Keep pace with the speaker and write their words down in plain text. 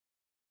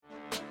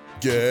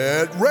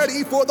Get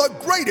ready for the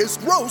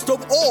greatest roast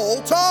of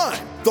all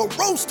time, the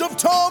Roast of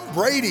Tom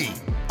Brady,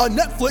 a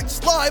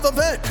Netflix live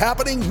event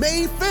happening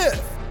May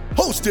 5th.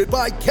 Hosted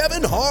by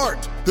Kevin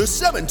Hart, the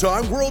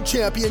 7-time world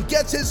champion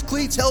gets his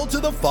cleats held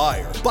to the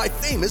fire by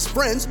famous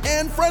friends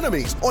and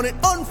frenemies on an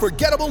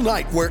unforgettable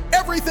night where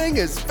everything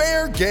is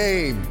fair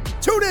game.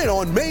 Tune in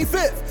on May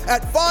 5th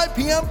at 5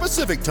 p.m.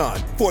 Pacific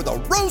time for the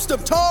Roast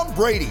of Tom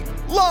Brady,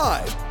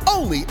 live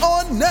only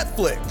on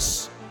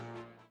Netflix.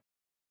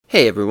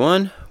 Hey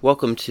everyone,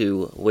 welcome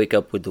to Wake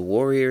Up with the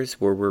Warriors,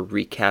 where we're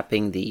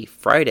recapping the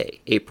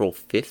Friday, April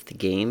 5th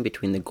game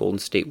between the Golden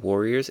State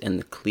Warriors and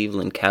the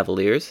Cleveland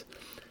Cavaliers.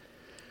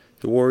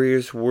 The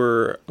Warriors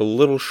were a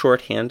little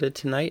short-handed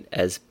tonight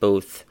as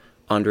both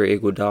Andre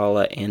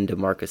Iguodala and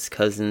DeMarcus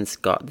Cousins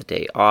got the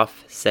day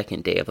off,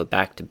 second day of a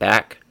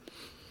back-to-back.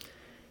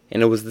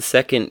 And it was the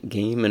second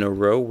game in a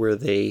row where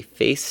they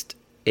faced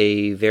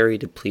a very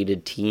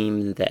depleted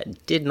team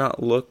that did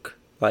not look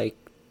like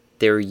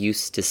they're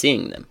used to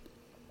seeing them.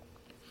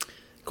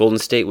 Golden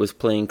State was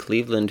playing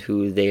Cleveland,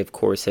 who they, of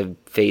course, have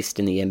faced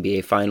in the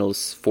NBA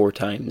Finals 4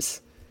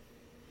 times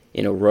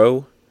in a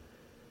row.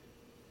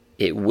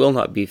 It will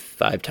not be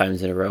 5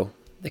 times in a row.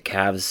 The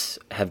Cavs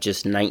have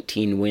just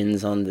 19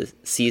 wins on the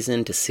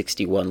season to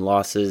 61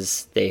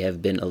 losses. They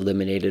have been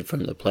eliminated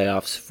from the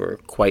playoffs for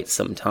quite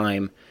some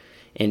time.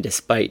 And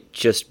despite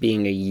just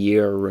being a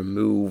year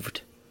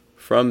removed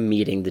from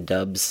meeting the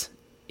Dubs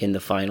in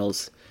the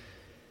finals,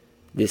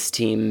 this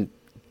team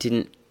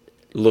didn't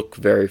look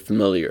very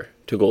familiar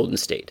to Golden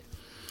State.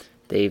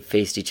 They've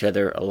faced each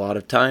other a lot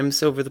of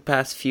times over the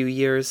past few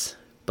years,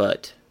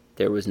 but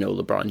there was no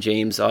LeBron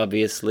James,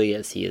 obviously,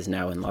 as he is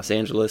now in Los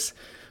Angeles,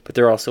 but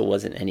there also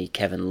wasn't any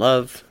Kevin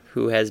Love,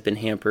 who has been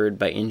hampered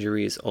by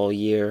injuries all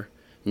year,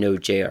 no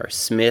J.R.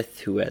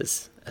 Smith, who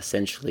has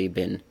essentially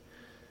been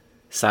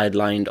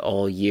sidelined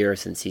all year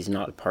since he's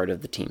not a part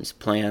of the team's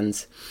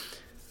plans.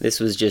 This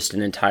was just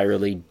an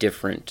entirely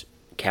different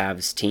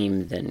Cavs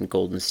team than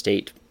Golden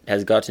State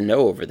has got to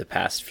know over the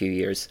past few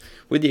years,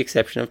 with the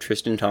exception of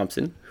Tristan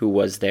Thompson, who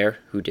was there,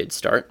 who did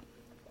start.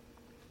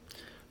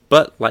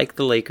 But like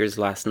the Lakers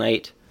last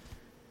night,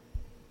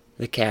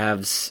 the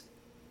Cavs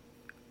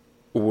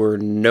were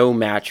no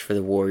match for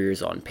the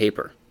Warriors on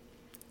paper.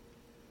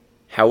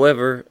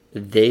 However,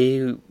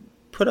 they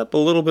put up a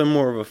little bit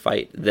more of a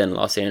fight than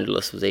Los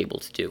Angeles was able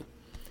to do.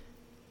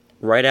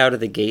 Right out of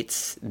the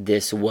gates,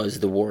 this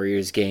was the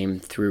Warriors game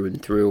through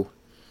and through.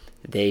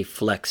 They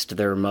flexed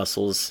their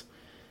muscles,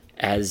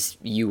 as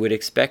you would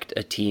expect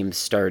a team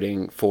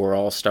starting 4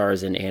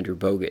 All-Stars and Andrew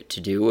Bogut to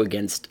do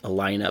against a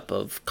lineup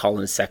of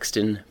Colin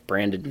Sexton,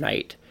 Brandon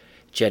Knight,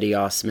 Cedi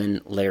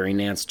Osman, Larry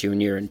Nance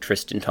Jr., and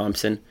Tristan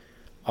Thompson.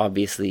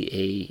 Obviously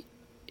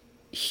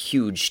a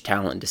huge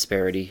talent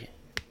disparity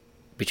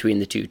between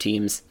the two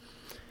teams.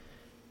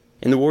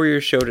 And the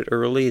Warriors showed it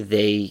early.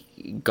 They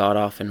got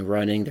off and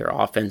running. Their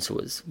offense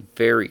was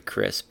very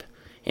crisp.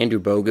 Andrew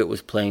Bogut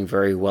was playing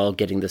very well,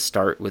 getting the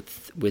start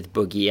with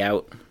Boogie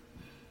out.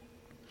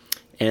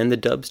 And the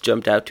Dubs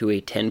jumped out to a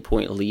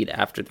 10-point lead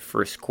after the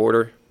first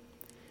quarter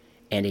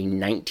and a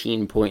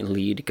 19-point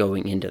lead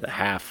going into the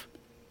half.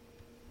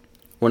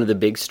 One of the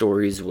big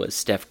stories was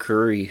Steph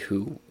Curry,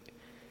 who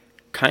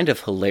kind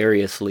of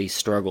hilariously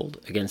struggled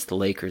against the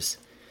Lakers.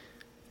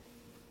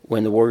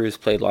 When the Warriors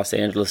played Los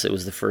Angeles, it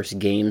was the first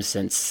game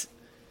since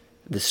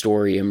the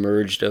story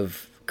emerged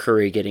of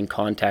Curry getting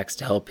contacts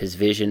to help his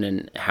vision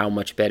and how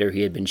much better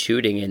he had been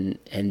shooting,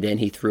 and then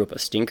he threw up a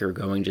stinker,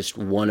 going just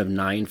 1 of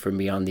 9 from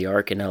beyond the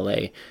arc in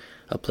LA,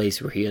 a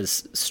place where he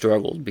has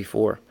struggled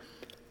before.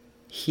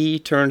 He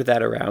turned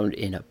that around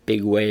in a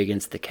big way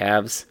against the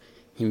Cavs.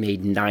 He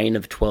made 9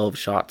 of 12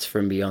 shots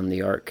from beyond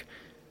the arc.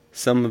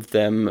 Some of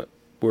them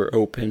were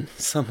open,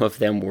 some of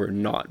them were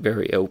not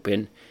very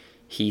open.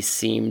 He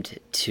seemed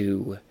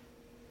to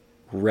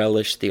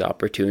relish the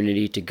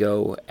opportunity to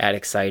go at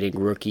exciting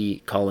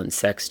rookie Colin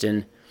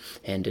Sexton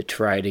and to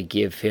try to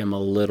give him a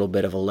little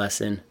bit of a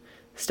lesson.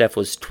 Steph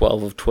was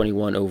 12 of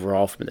 21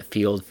 overall from the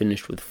field,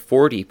 finished with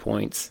 40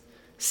 points,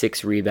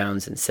 6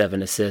 rebounds, and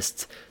 7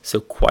 assists. So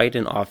quite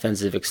an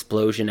offensive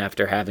explosion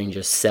after having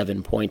just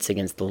 7 points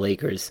against the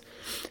Lakers.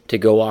 To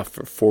go off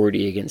for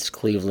 40 against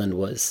Cleveland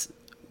was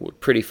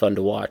pretty fun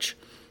to watch.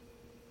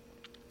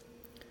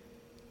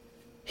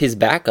 His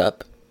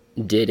backup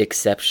did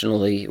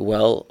exceptionally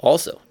well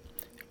also.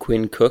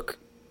 Quinn Cook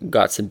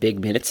got some big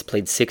minutes,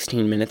 played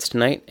 16 minutes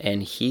tonight,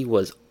 and he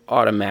was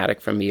automatic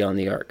from beyond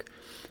the arc.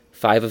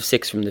 5 of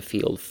 6 from the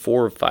field,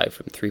 4 of 5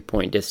 from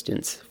 3-point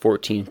distance,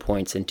 14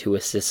 points and 2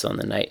 assists on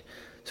the night.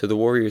 So the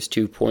Warriors'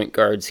 2 point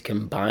guards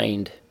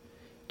combined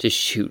to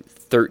shoot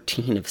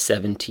 13 of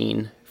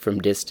 17 from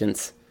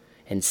distance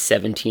and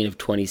 17 of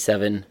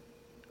 27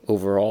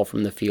 overall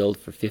from the field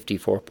for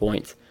 54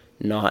 points.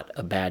 Not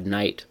a bad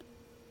night.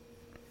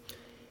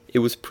 It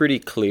was pretty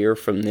clear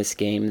from this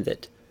game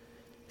that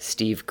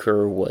Steve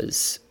Kerr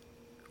was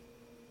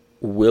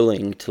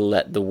willing to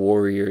let the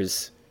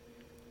Warriors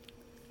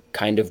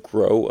kind of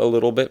grow a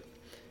little bit.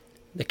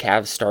 The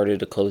Cavs started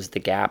to close the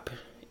gap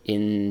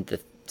in the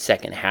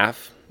second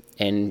half,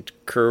 and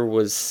Kerr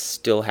was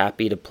still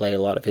happy to play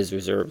a lot of his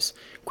reserves.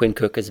 Quinn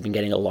Cook has been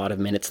getting a lot of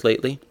minutes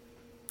lately.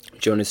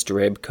 Jonas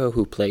Jerebko,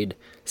 who played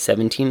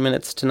 17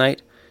 minutes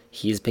tonight,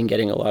 he's been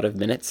getting a lot of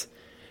minutes.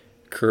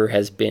 Kerr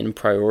has been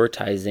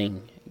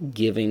prioritizing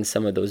giving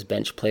some of those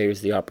bench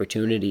players the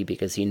opportunity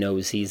because he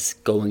knows he's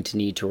going to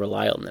need to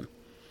rely on them.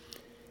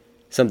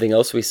 Something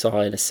else we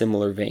saw in a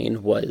similar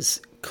vein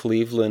was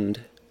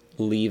Cleveland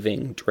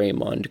leaving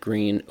Draymond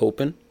Green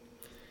open,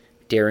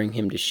 daring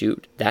him to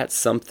shoot. That's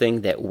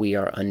something that we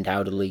are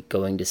undoubtedly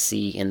going to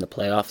see in the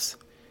playoffs.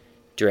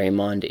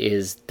 Draymond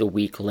is the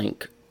weak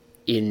link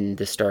in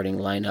the starting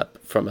lineup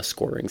from a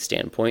scoring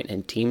standpoint,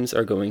 and teams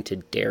are going to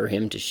dare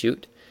him to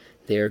shoot.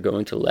 They are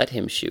going to let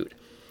him shoot.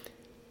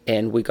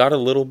 And we got a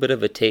little bit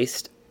of a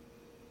taste,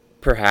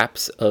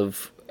 perhaps,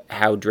 of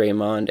how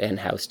Draymond and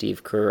how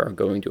Steve Kerr are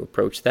going to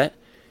approach that.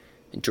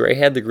 Dre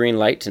had the green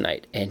light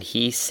tonight, and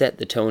he set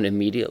the tone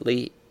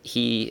immediately.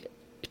 He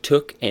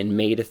took and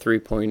made a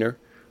three-pointer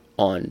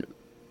on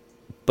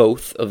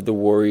both of the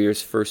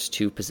Warriors' first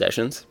two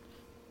possessions.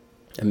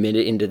 A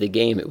minute into the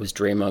game, it was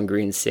Draymond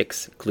Green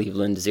 6,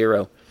 Cleveland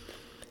 0.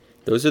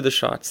 Those are the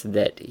shots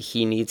that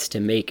he needs to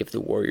make if the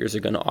Warriors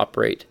are going to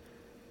operate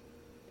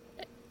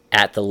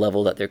at the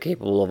level that they're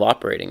capable of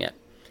operating at.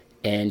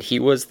 And he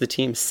was the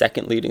team's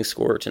second leading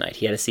scorer tonight.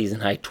 He had a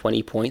season-high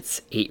 20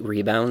 points, 8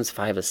 rebounds,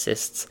 5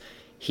 assists.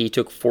 He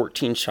took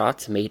 14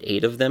 shots, made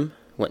 8 of them,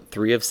 went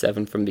 3 of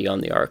 7 from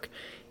beyond the arc.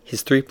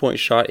 His three-point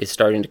shot is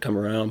starting to come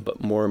around,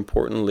 but more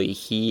importantly,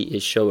 he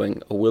is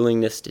showing a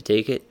willingness to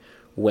take it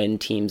when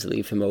teams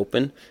leave him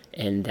open,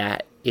 and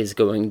that is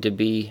going to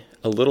be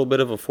a little bit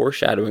of a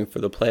foreshadowing for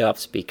the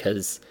playoffs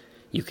because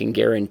you can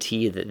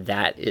guarantee that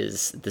that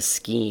is the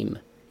scheme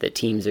that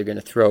teams are going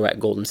to throw at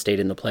Golden State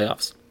in the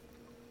playoffs.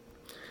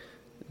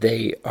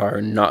 They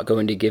are not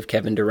going to give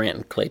Kevin Durant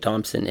and Klay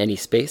Thompson any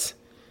space.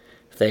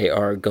 They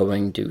are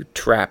going to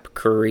trap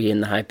Curry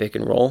in the high pick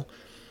and roll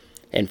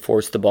and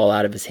force the ball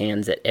out of his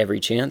hands at every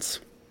chance.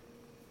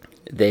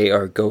 They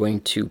are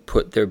going to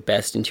put their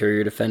best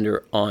interior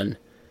defender on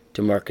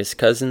DeMarcus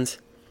Cousins,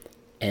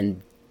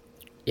 and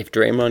if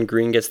Draymond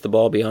Green gets the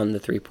ball beyond the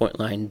three-point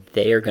line,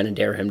 they are going to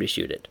dare him to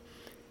shoot it.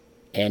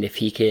 And if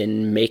he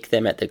can make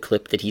them at the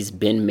clip that he's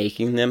been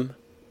making them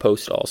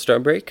post-All-Star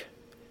break,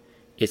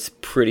 it's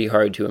pretty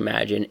hard to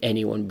imagine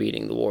anyone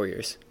beating the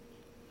Warriors.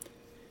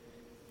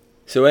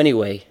 So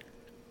anyway,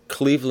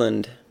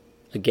 Cleveland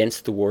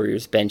against the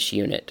Warriors bench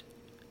unit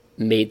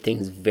made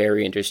things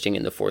very interesting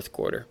in the fourth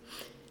quarter.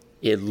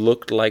 It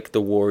looked like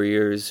the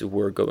Warriors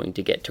were going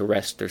to get to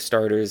rest their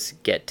starters,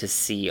 get to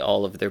see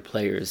all of their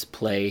players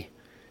play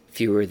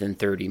fewer than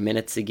 30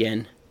 minutes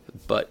again,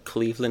 but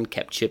Cleveland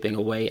kept chipping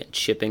away at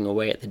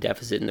the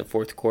deficit in the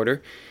fourth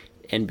quarter,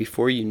 and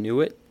before you knew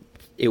it,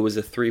 it was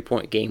a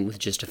 3-point game with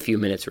just a few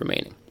minutes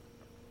remaining.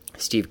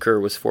 Steve Kerr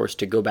was forced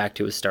to go back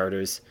to his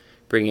starters,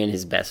 bring in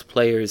his best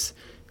players.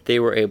 They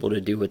were able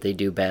to do what they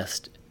do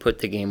best, put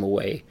the game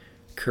away.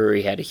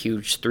 Curry had a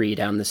huge 3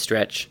 down the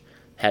stretch,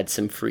 had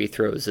some free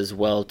throws as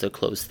well to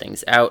close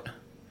things out.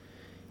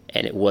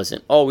 And it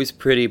wasn't always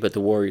pretty, but the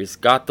Warriors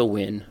got the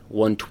win,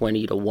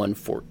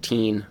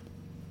 120-114.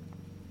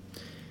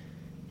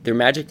 Their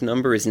magic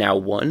number is now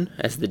 1,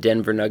 as the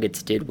Denver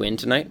Nuggets did win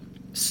tonight.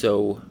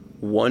 So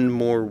 1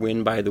 more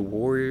win by the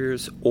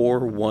Warriors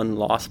or 1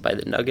 loss by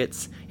the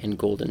Nuggets, and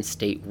Golden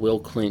State will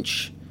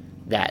clinch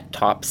that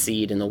top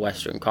seed in the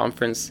Western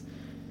Conference.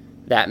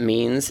 That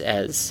means,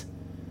 as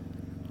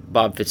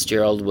Bob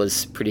Fitzgerald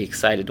was pretty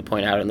excited to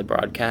point out on the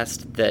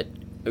broadcast, that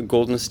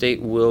Golden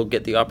State will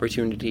get the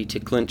opportunity to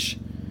clinch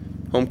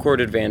home court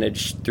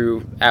advantage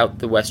throughout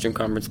the Western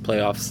Conference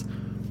playoffs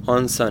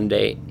on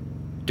Sunday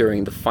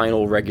during the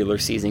final regular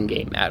season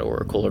game at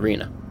Oracle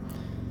Arena.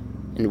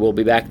 And we'll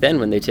be back then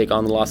when they take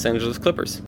on the Los Angeles Clippers.